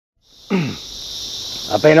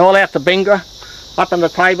I've been all out to Bingra, up in the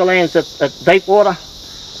tablelands at Deepwater.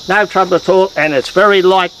 No trouble at all, and it's very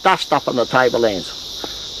light dust up in the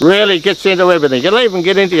tablelands. Really gets into everything. It'll even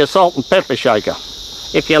get into your salt and pepper shaker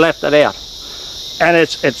if you left it out. And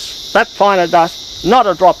it's that fine of dust, not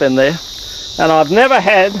a drop in there. And I've never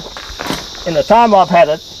had, in the time I've had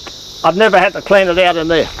it, I've never had to clean it out in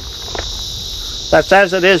there. That's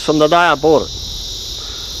as it is from the day I bought it.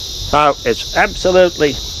 So it's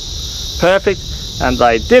absolutely perfect. And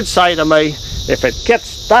they did say to me, if it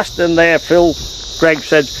gets dust in there, Phil, Greg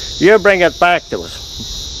said, you bring it back to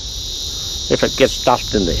us if it gets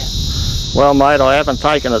dust in there. Well, mate, I haven't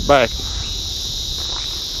taken it back.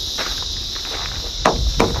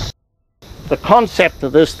 The concept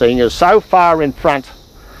of this thing is so far in front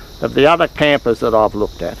of the other campers that I've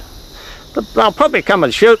looked at. They'll probably come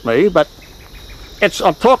and shoot me, but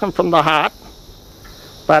I'm talking from the heart.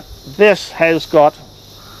 But this has got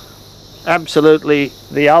absolutely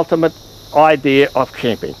the ultimate idea of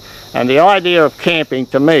camping. And the idea of camping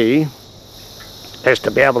to me is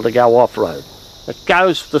to be able to go off-road. It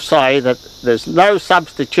goes to say that there's no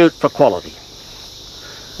substitute for quality.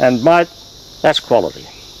 And mate, that's quality.